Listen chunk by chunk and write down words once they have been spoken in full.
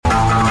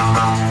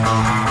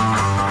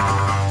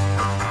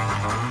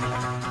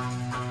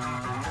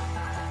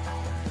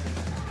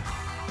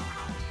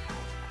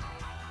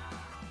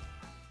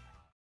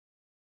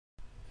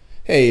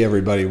Hey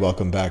everybody,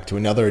 welcome back to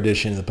another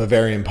edition of the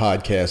Bavarian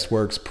Podcast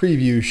Works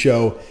preview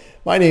show.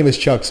 My name is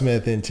Chuck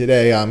Smith, and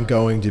today I'm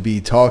going to be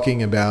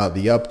talking about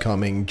the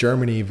upcoming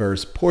Germany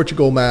versus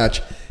Portugal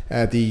match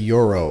at the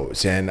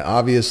Euros. And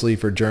obviously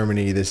for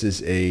Germany, this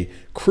is a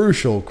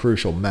crucial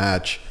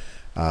match.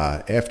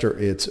 After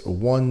its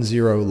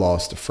 1-0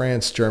 loss to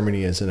France,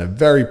 Germany is in a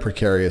very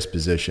precarious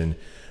position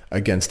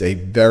against a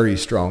very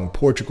strong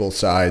Portugal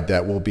side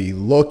that will be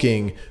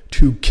looking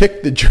to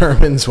kick the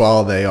Germans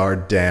while they are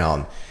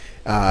down.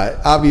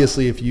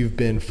 Obviously, if you've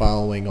been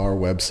following our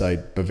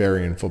website,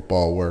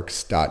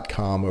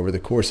 BavarianFootballWorks.com, over the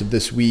course of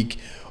this week,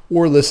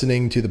 or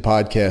listening to the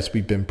podcast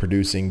we've been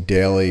producing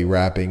daily,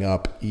 wrapping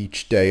up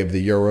each day of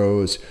the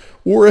Euros,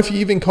 or if you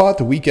even caught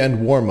the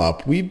weekend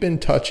warm-up, we've been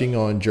touching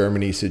on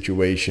Germany's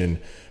situation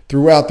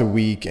throughout the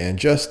week and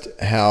just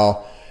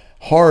how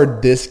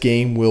hard this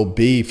game will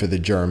be for the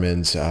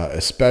Germans,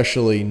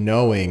 especially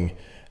knowing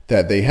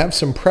that they have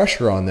some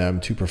pressure on them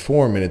to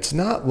perform, and it's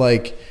not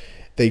like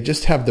they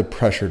just have the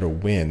pressure to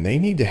win. They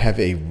need to have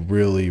a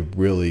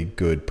really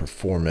good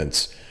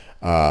performance.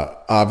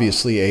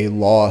 Obviously, a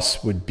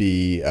loss would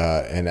be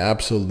an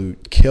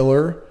absolute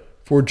killer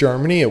for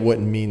Germany. It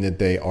wouldn't mean that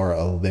they are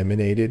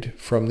eliminated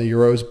from the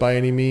Euros by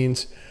any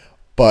means,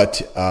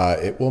 but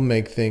it will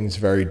make things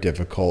very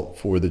difficult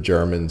for the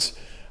Germans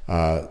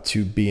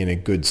to be in a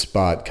good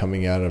spot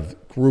coming out of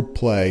group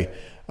play.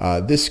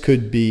 This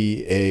could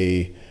be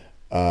a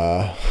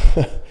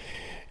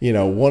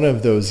one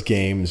of those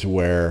games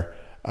where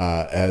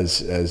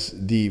as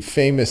the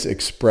famous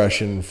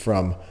expression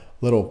from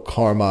Little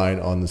Carmine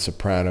on The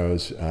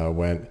Sopranos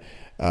went,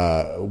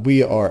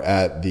 we are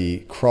at the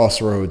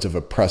crossroads of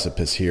a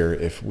precipice here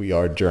if we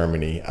are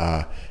Germany.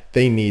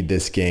 They need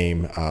this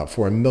game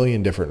for a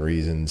million different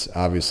reasons,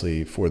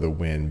 obviously for the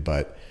win,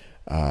 but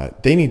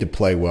they need to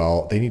play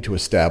well. They need to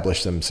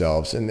establish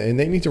themselves, and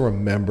they need to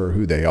remember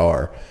who they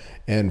are.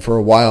 And for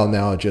a while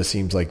now, it just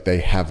seems like they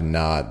have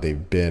not.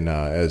 They've been,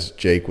 as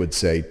Jake would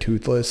say,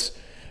 toothless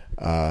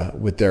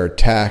with their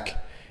attack.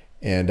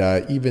 And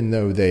even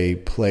though they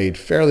played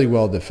fairly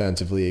well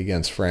defensively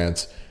against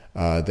France,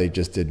 they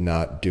just did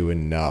not do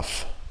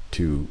enough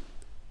to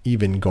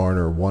even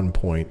garner 1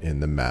 point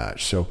in the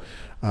match. So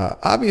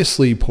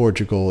obviously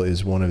Portugal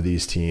is one of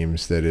these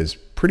teams that is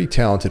pretty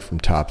talented from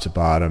top to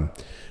bottom.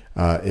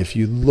 If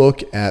you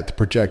look at the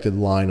projected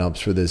lineups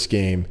for this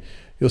game,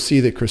 you'll see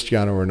that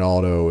Cristiano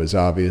Ronaldo is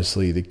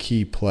obviously the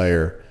key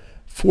player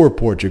for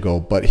Portugal,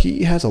 but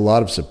he has a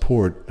lot of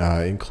support,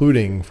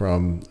 including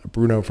from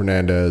Bruno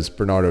Fernandes,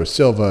 Bernardo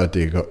Silva,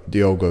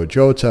 Diogo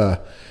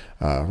Jota,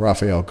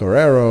 Rafael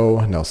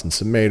Guerreiro, Nelson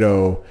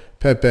Semedo,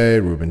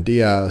 Pepe, Ruben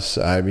Dias.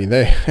 I mean,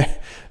 that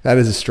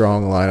is a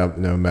strong lineup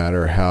no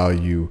matter how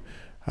you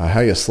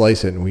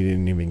slice it, and we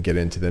didn't even get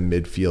into the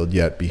midfield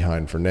yet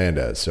behind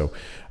Fernandes. So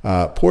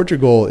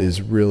Portugal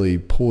is really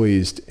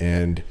poised,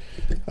 and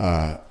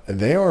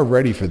they are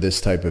ready for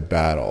this type of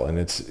battle. And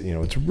it's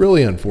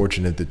really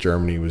unfortunate that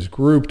Germany was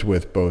grouped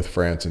with both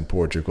France and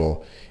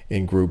Portugal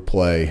in group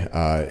play.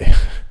 I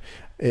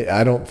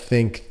don't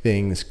think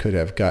things could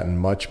have gotten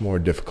much more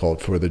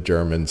difficult for the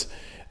Germans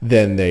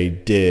than they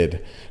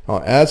did.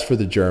 As for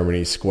the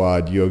Germany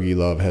squad, Jogi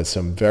Löw has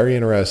some very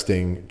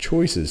interesting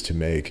choices to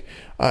make.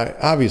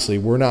 Obviously,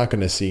 we're not going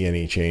to see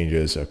any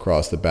changes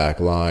across the back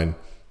line.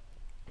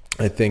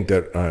 I think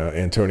that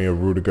Antonio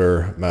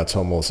Rudiger, Mats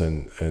Hummels,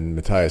 and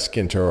Matthias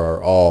Ginter are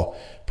all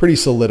pretty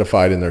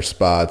solidified in their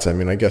spots. I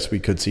mean, I guess we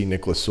could see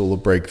Niklas Sula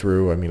break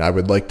through. I mean, I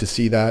would like to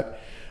see that.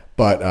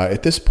 But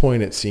at this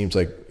point, it seems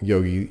like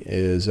Jogi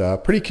is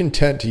pretty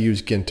content to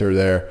use Ginter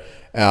there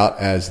out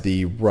as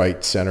the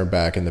right center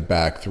back in the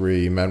back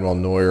three. Manuel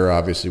Neuer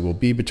obviously will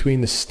be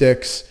between the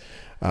sticks.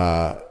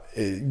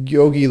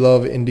 Jogi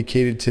Löw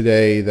indicated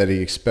today that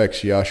he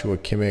expects Joshua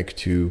Kimmich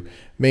to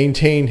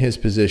maintain his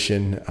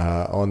position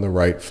on the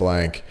right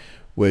flank,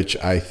 which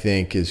I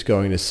think is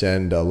going to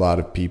send a lot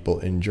of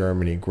people in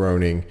Germany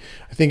groaning.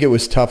 I think it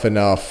was tough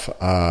enough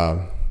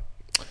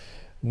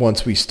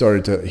once we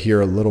started to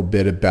hear a little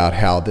bit about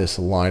how this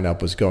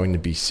lineup was going to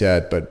be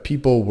set, but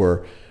people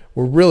were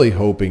really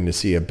hoping to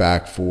see a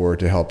back four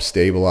to help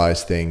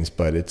stabilize things,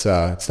 but it's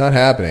not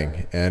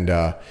happening. And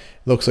it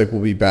looks like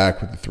we'll be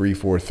back with the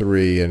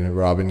 3-4-3, and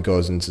Robin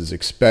Gosens is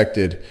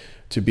expected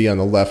to be on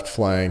the left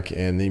flank,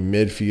 and the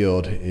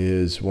midfield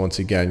is once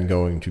again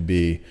going to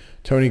be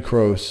Toni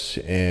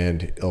Kroos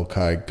and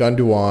Ilkay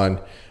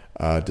Gundogan,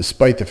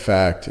 despite the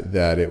fact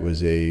that it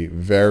was a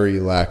very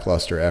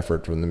lackluster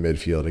effort from the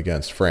midfield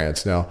against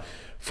France. Now,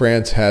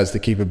 France has the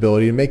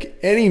capability to make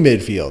any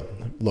midfield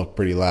look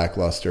pretty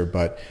lackluster,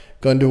 but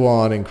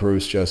Gundogan and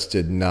Kroos just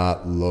did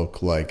not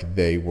look like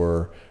they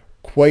were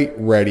quite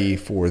ready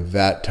for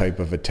that type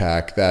of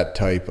attack, that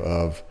type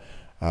of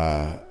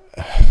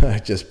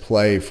just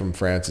play from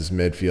France's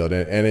midfield,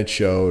 and it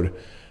showed.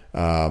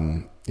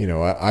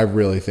 I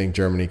really think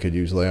Germany could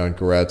use Leon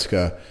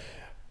Goretzka,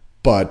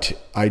 but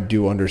I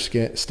do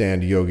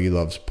understand Jogi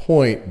Löw's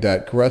point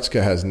that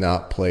Goretzka has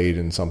not played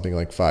in something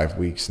like 5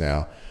 weeks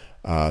now.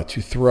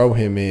 To throw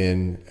him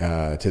in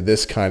to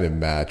this kind of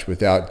match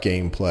without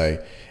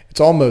gameplay it's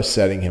almost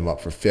setting him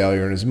up for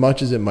failure. And as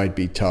much as it might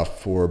be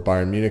tough for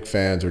Bayern Munich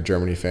fans or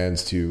Germany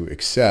fans to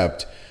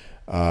accept,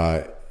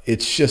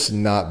 it's just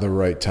not the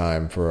right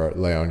time for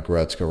Leon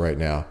Goretzka right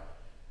now.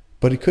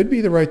 But it could be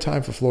the right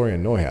time for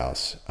Florian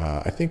Neuhaus.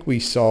 I think we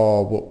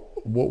saw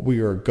what we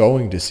are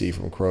going to see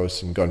from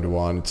Kroos and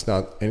Gundogan. It's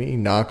not any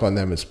knock on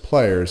them as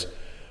players,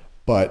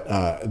 but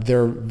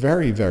they're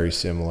very, very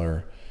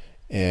similar.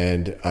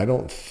 And I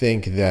don't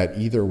think that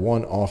either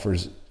one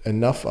offers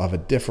enough of a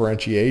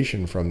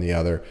differentiation from the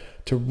other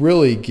to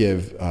really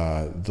give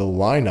the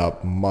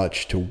lineup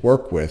much to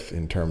work with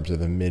in terms of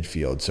the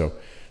midfield. So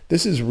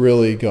this is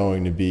really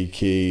going to be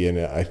key. And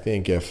I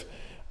think if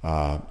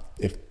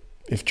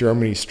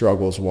Germany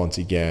struggles once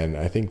again,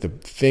 I think the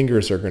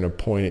fingers are going to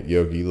point at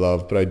Jogi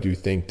Löw, but I do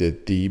think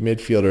that the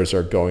midfielders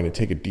are going to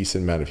take a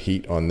decent amount of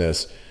heat on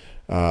this.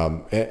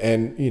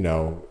 And you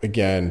know,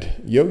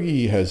 again,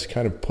 Jogi has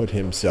kind of put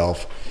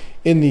himself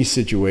in these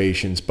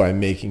situations by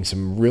making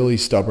some really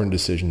stubborn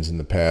decisions in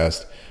the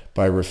past,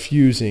 by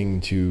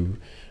refusing to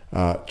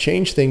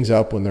change things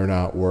up when they're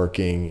not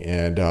working.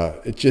 And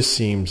it just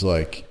seems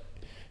like,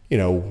 you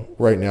know,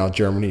 right now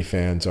Germany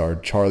fans are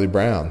Charlie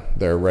Brown.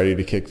 They're ready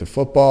to kick the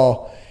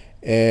football,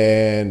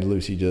 and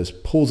Lucy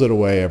just pulls it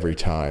away every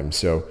time.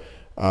 So,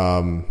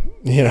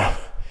 you know,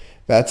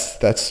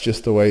 that's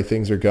just the way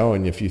things are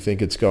going. If you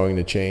think it's going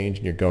to change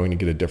and you're going to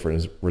get a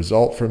different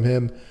result from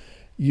him,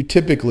 you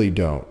typically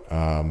don't.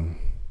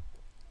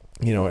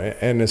 You know,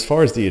 and as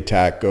far as the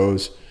attack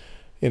goes,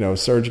 you know,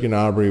 Serge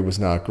Gnabry was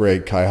not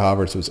great. Kai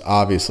Havertz was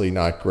obviously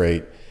not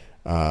great.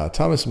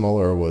 Thomas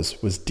Muller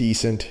was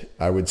decent.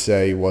 I would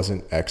say he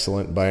wasn't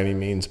excellent by any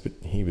means, but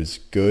he was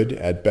good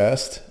at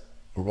best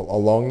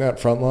along that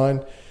front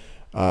line.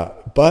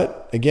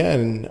 But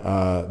again,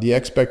 the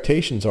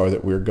expectations are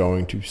that we're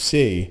going to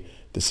see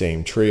the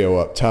same trio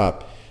up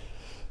top.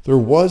 There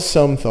was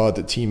some thought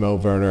that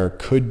Timo Werner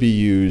could be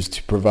used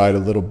to provide a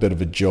little bit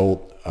of a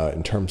jolt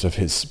in terms of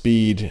his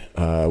speed.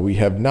 We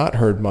have not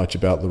heard much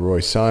about Leroy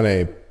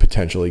Sané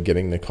potentially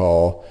getting the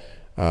call,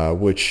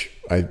 which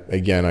I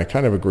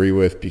kind of agree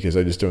with, because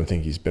I just don't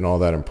think he's been all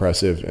that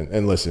impressive.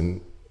 And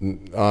listen,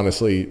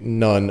 honestly,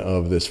 none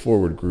of this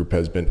forward group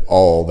has been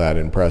all that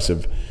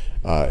impressive.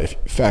 If you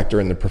factor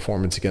in the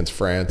performance against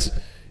France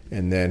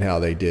and then how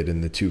they did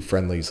in the two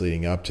friendlies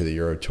leading up to the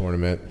Euro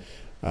tournament,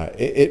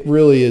 it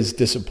really is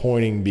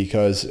disappointing,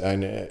 because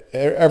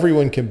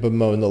everyone can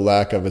bemoan the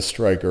lack of a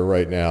striker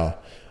right now,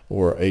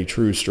 or a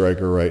true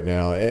striker right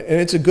now. And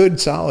it's a good,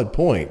 solid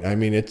point. I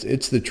mean,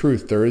 it's the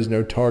truth. There is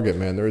no target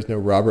man. There is no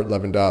Robert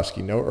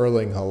Lewandowski, no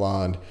Erling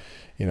Haaland,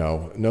 you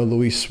know, no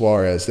Luis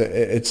Suarez.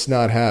 It's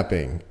not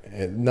happening.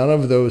 None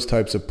of those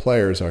types of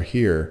players are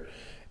here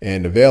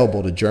and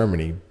available to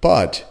Germany.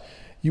 But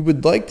you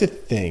would like to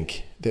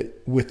think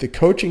that with the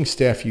coaching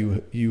staff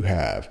you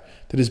have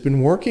that has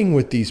been working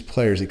with these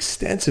players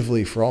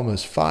extensively for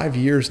almost 5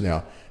 years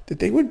now, that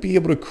they would be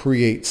able to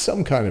create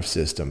some kind of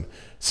system,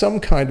 some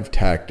kind of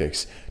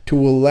tactics to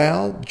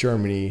allow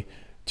Germany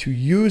to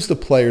use the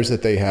players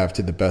that they have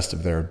to the best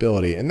of their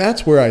ability. And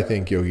that's where I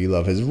think Jogi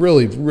Löw has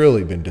really,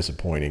 really been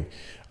disappointing.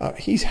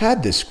 He's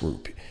had this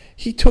group.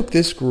 He took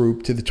this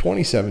group to the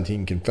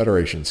 2017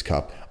 Confederations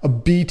Cup, a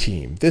B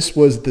team. This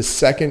was the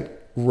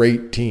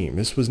second-rate team.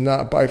 This was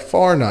by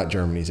far not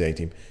Germany's A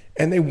team.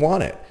 And they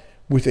won it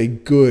with a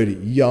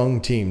good young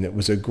team that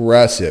was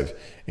aggressive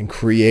and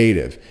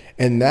creative.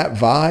 And that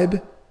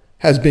vibe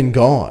has been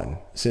gone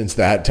since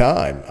that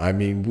time. I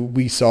mean,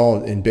 we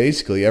saw in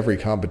basically every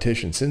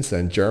competition since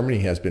then, Germany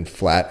has been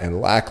flat and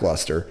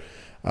lackluster,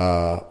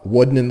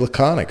 wooden and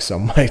laconic,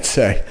 some might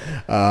say.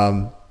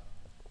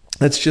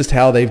 That's just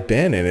how they've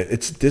been, and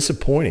it's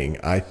disappointing,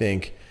 I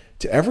think,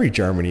 to every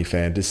Germany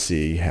fan to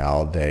see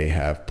how they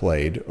have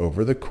played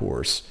over the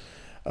course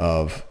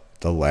of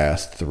the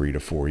last 3 to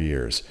 4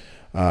 years.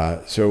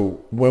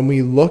 So when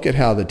we look at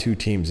how the two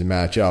teams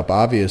match up,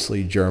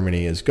 obviously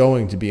Germany is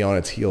going to be on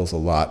its heels a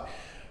lot.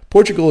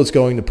 Portugal is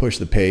going to push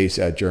the pace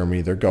at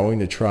Germany. They're going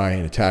to try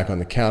and attack on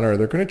the counter.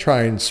 They're going to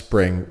try and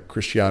spring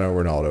Cristiano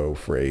Ronaldo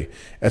free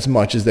as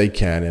much as they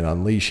can and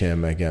unleash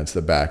him against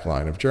the back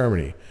line of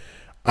Germany.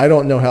 I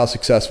don't know how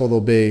successful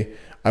they'll be.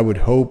 I would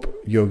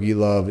hope Jogi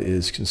Löw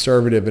is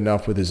conservative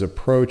enough with his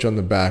approach on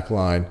the back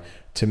line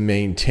to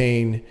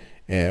maintain,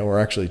 or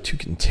actually to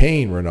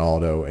contain,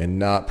 Ronaldo and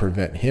not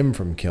prevent him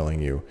from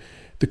killing you.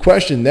 The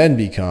question then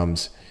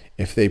becomes,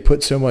 if they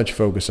put so much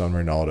focus on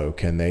Ronaldo,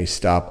 can they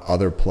stop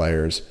other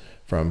players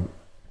from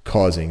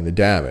causing the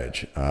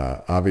damage?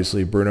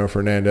 Obviously, Bruno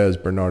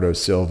Fernandes, Bernardo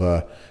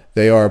Silva,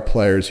 they are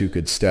players who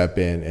could step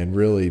in and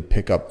really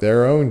pick up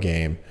their own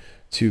game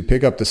to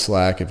pick up the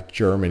slack if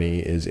Germany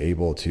is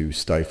able to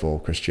stifle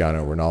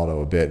Cristiano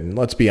Ronaldo a bit. And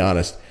let's be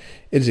honest,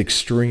 it is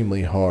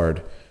extremely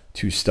hard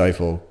to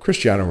stifle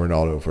Cristiano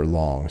Ronaldo for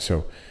long.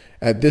 So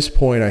at this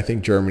point, I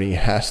think Germany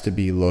has to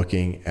be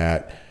looking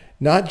at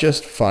not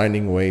just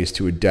finding ways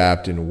to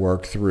adapt and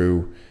work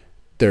through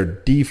their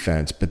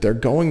defense, but they're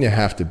going to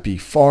have to be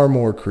far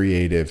more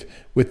creative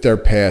with their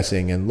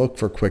passing and look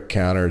for quick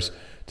counters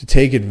to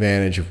take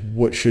advantage of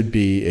what should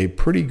be a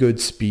pretty good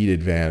speed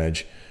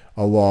advantage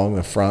along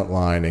the front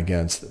line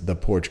against the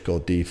Portugal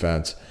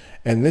defense.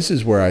 And this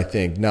is where I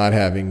think not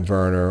having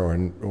Werner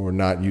or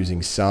not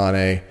using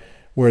Sane,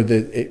 where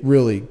it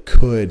really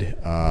could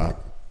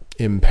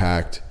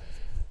impact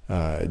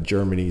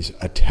Germany's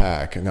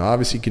attack. Now,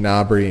 obviously,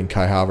 Gnabry and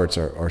Kai Havertz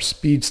are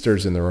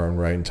speedsters in their own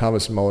right, and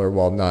Thomas Muller,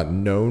 while not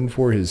known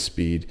for his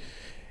speed,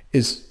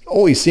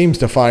 always seems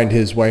to find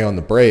his way on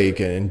the break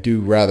and do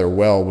rather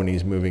well when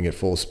he's moving at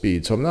full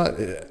speed. So I'm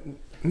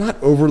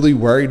not overly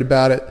worried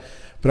about it.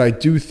 But I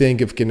do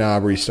think if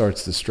Gnabry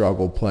starts to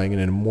struggle playing in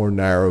a more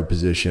narrow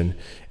position,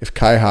 if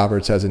Kai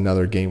Havertz has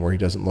another game where he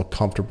doesn't look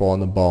comfortable on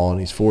the ball and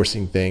he's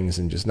forcing things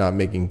and just not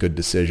making good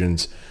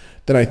decisions,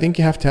 then I think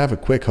you have to have a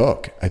quick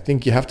hook. I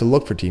think you have to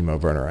look for Timo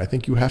Werner. I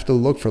think you have to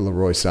look for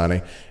Leroy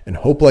Sané and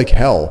hope like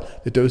hell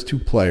that those two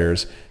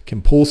players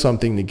can pull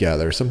something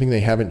together, something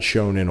they haven't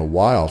shown in a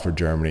while for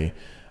Germany.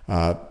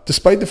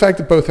 Despite the fact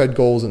that both had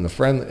goals in the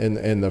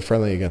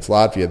friendly against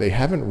Latvia, they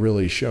haven't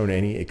really shown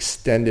any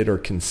extended or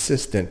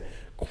consistent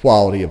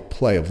quality of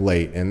play of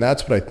late, and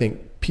that's what I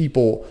think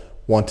people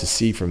want to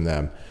see from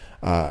them.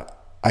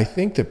 I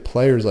think that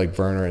players like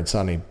Werner and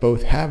Sané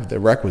both have the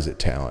requisite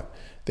talent.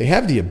 They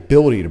have the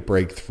ability to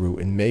break through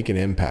and make an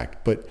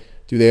impact, but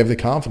do they have the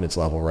confidence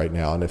level right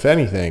now? And if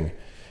anything,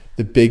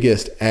 the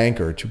biggest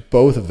anchor to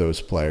both of those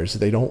players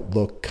is they don't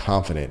look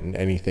confident in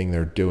anything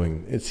they're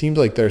doing. It seems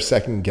like they're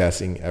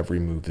second-guessing every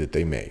move that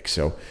they make.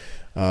 So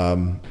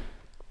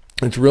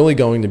it's really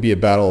going to be a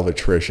battle of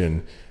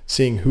attrition,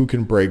 seeing who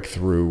can break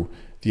through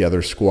the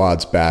other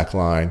squad's back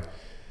line.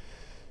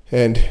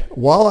 And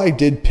while I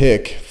did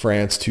pick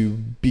France to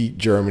beat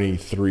Germany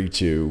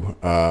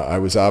 3-2, I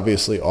was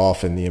obviously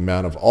off in the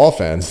amount of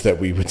offense that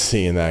we would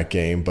see in that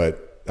game,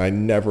 but I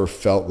never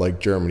felt like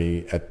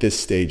Germany at this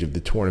stage of the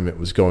tournament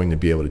was going to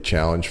be able to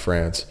challenge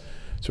France.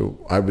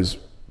 So I was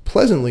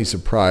pleasantly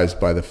surprised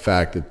by the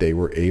fact that they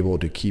were able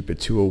to keep it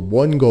to a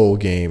one-goal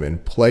game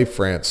and play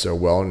France so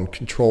well and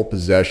control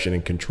possession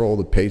and control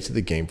the pace of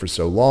the game for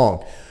so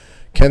long.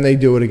 Can they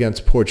do it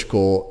against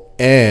Portugal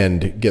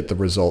and get the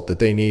result that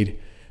they need?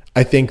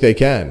 I think they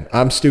can.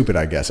 I'm stupid,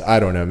 I guess. I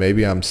don't know.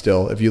 Maybe I'm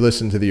still, if you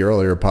listen to the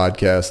earlier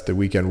podcast, the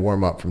weekend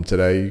warm-up from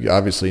today, you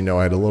obviously know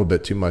I had a little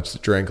bit too much to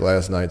drink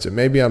last night, so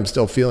maybe I'm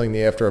still feeling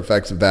the after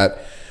effects of that.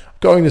 I'm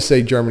going to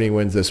say Germany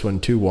wins this one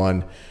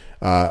 2-1.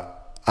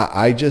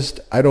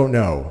 I don't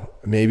know.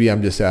 Maybe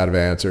I'm just out of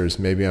answers.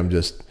 Maybe I'm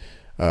just,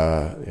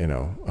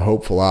 a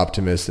hopeful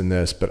optimist in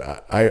this,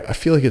 but I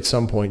feel like at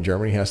some point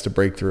Germany has to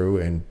break through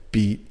and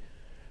beat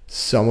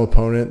some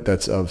opponent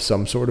that's of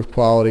some sort of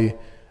quality.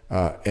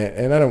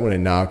 And I don't want to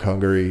knock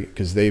Hungary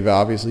because they've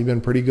obviously been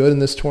pretty good in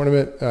this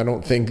tournament. I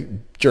don't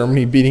think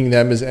Germany beating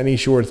them is any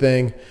sure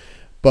thing.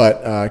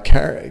 But,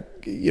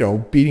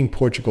 beating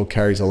Portugal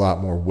carries a lot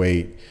more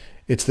weight.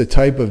 It's the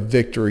type of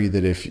victory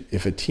that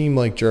if a team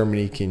like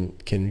Germany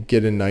can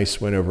get a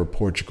nice win over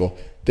Portugal,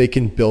 they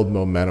can build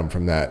momentum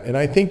from that. And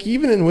I think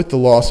even with the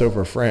loss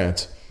over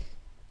France,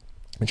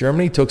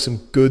 Germany took some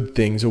good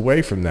things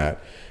away from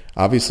that.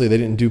 Obviously, they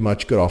didn't do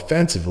much good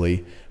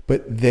offensively,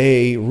 but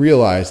they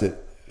realized that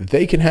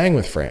they can hang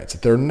with France.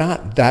 They're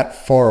not that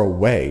far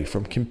away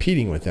from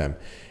competing with them.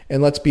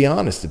 And let's be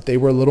honest, if they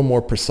were a little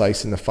more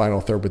precise in the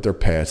final third with their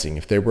passing,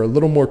 if they were a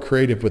little more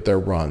creative with their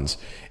runs,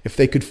 if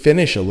they could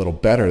finish a little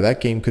better,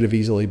 that game could have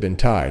easily been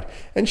tied.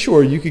 And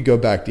sure, you could go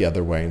back the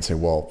other way and say,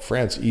 well,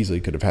 France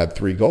easily could have had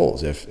 3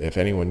 goals if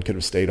anyone could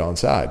have stayed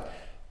onside.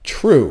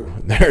 True,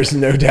 there's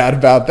no doubt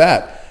about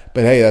that.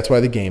 But hey, that's why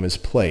the game is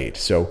played.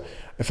 So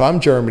if I'm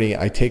Germany,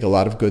 I take a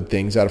lot of good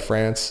things out of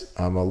France.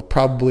 I'm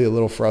probably a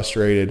little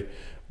frustrated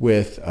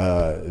with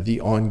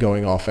the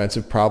ongoing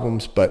offensive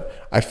problems,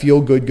 but I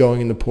feel good going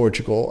into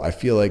Portugal. I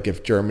feel like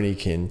if Germany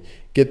can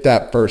get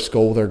that first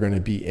goal, they're going to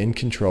be in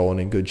control and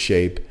in good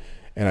shape.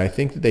 And I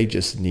think that they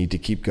just need to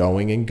keep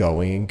going and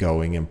going and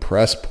going and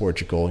press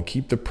Portugal and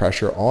keep the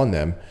pressure on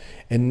them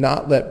and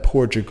not let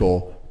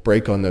Portugal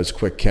break on those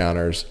quick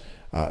counters.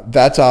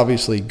 That's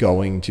obviously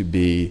going to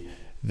be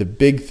the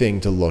big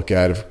thing to look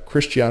at. If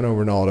Cristiano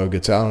Ronaldo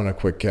gets out on a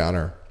quick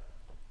counter,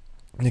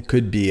 it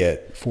could be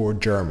it for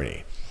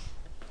Germany.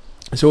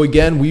 So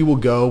again, we will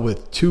go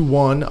with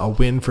 2-1, a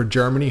win for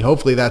Germany.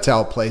 Hopefully that's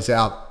how it plays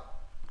out.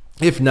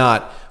 If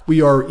not,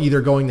 we are either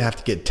going to have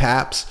to get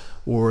taps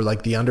or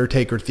like the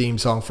Undertaker theme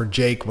song for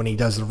Jake when he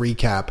does the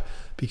recap,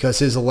 because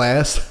his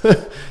last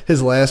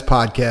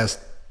podcast,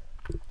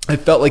 I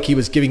felt like he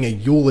was giving a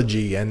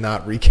eulogy and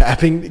not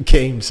recapping the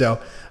game. So,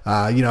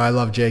 I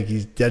love Jake.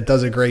 He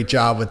does a great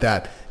job with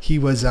that. He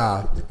was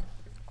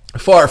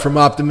far from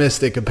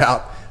optimistic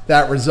about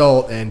that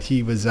result, and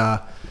he was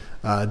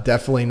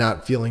definitely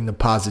not feeling the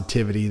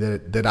positivity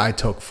that I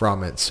took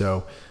from it.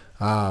 So,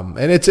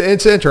 and it's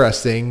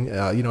interesting.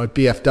 At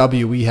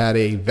BFW, we had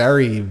a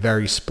very,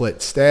 very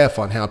split staff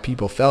on how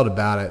people felt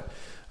about it.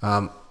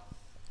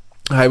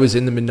 I was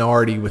in the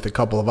minority with a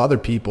couple of other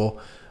people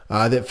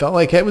that felt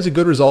like, hey, it was a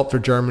good result for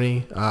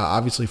Germany.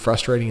 Obviously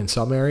frustrating in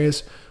some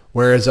areas,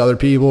 whereas other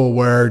people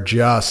were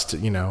just,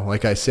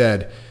 like I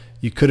said,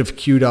 you could have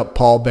queued up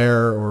Paul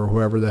Bearer or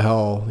whoever the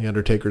hell the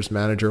Undertaker's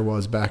manager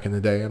was back in the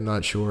day. I'm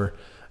not sure.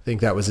 I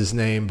think that was his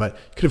name, but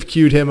you could have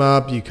queued him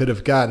up. You could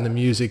have gotten the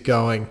music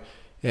going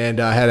and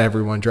had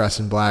everyone dressed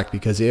in black,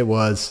 because it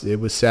was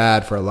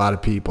sad for a lot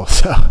of people.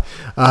 So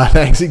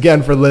thanks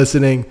again for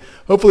listening.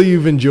 Hopefully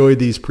you've enjoyed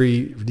these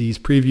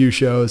preview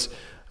shows.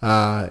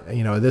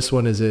 This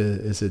one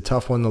is a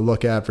tough one to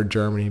look at for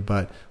Germany,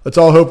 but let's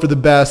all hope for the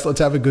best. Let's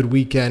have a good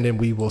weekend, and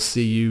we will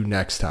see you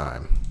next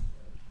time.